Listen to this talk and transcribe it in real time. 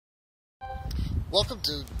Welcome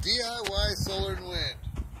to DIY Solar and Wind.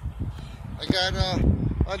 I got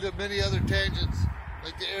onto many other tangents,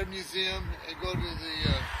 like the Air Museum, and go to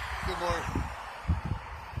the Fillmore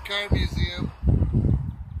Car Museum.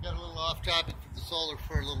 Got a little off topic from the solar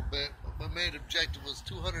for a little bit, but my main objective was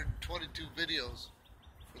 222 videos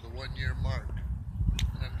for the 1 year mark,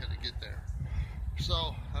 and I'm going to get there.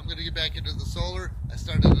 So I'm going to get back into the solar. I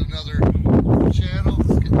started another channel.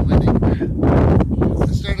 It's getting windy.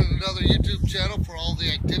 I started another YouTube channel for all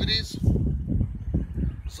the activities,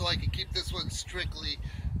 so I can keep this one strictly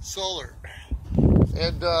solar.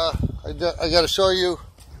 And I got to show you.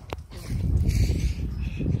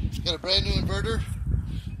 Got a brand new inverter.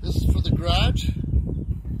 This is for the garage.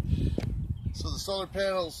 So the solar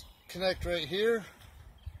panels connect right here.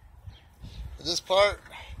 And this part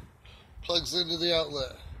plugs into the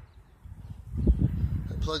outlet.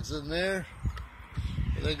 It plugs in there,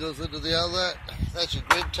 and then goes into the outlet. That's your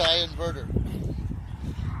grid tie inverter.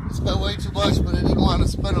 I spent way too much, but I didn't want to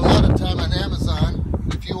spend a lot of time on Amazon.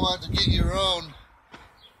 If you want to get your own,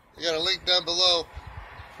 I got a link down below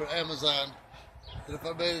for Amazon. And if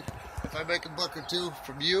I make a buck or two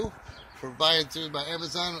from you for buying through my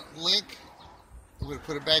Amazon link, I'm going to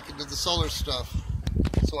put it back into the solar stuff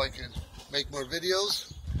so I can make more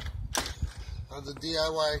videos on the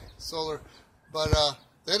DIY solar. But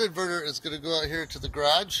that inverter is going to go out here to the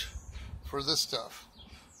garage for this stuff.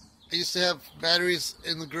 I used to have batteries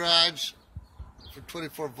in the garage for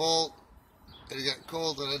 24 volt, and it got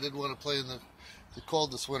cold, and I didn't want to play in the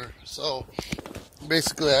cold this winter. So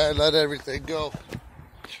basically I let everything go.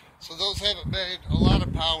 So those haven't made a lot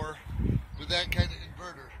of power with that kind of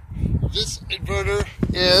inverter. This inverter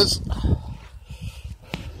is,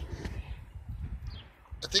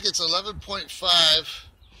 I think it's 11.5.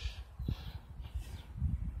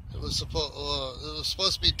 It was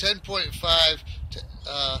supposed to be 10.5 to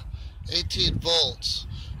 18 volts.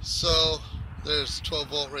 So there's 12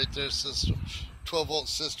 volt right there system. 12 volt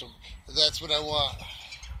system. And that's what I want.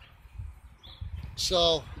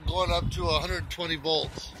 So going up to 120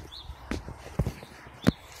 volts.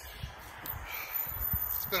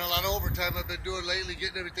 It's been a lot of overtime I've been doing lately,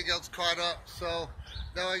 getting everything else caught up. So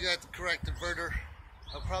now I got the correct inverter.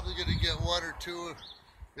 I'm probably going to get one or two,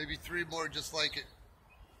 maybe three more just like it,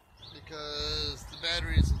 because the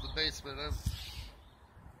batteries in the basement,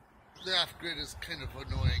 the off-grid is kind of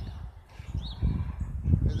annoying.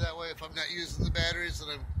 And that way, if I'm not using the batteries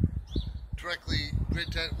and I'm directly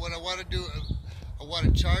grid tied, what I want to do, I want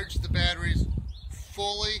to charge the batteries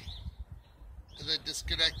fully and then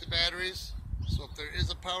disconnect the batteries. So if there is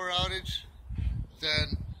a power outage,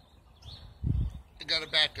 then I got a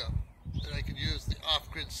backup. And I can use the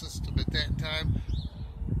off-grid system at that time.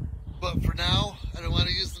 But for now, I don't want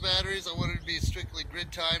to use the batteries. I want it to be strictly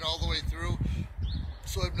grid tied all the way through,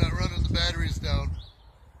 so I'm not running the batteries down.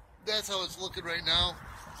 That's how it's looking right now.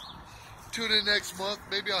 Tune in next month.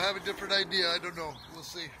 Maybe I'll have a different idea. I don't know. We'll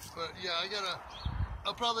see. But yeah,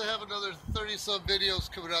 I'll probably have another 30-some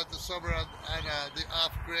videos coming out this summer on the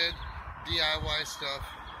off-grid DIY stuff.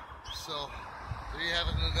 So there you have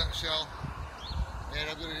it in a nutshell. And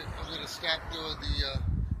I'm gonna stop doing the.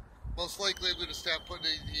 Most likely, I'm gonna stop putting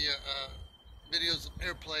the videos of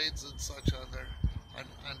airplanes and such on there,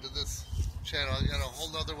 onto this channel. I got a whole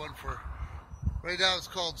nother one for. Right now, it's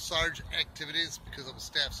called Sarge Activities because I'm a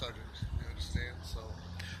staff sergeant. You understand? So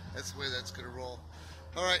that's the way that's gonna roll.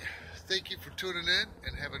 All right. Thank you for tuning in,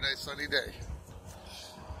 and have a nice sunny day.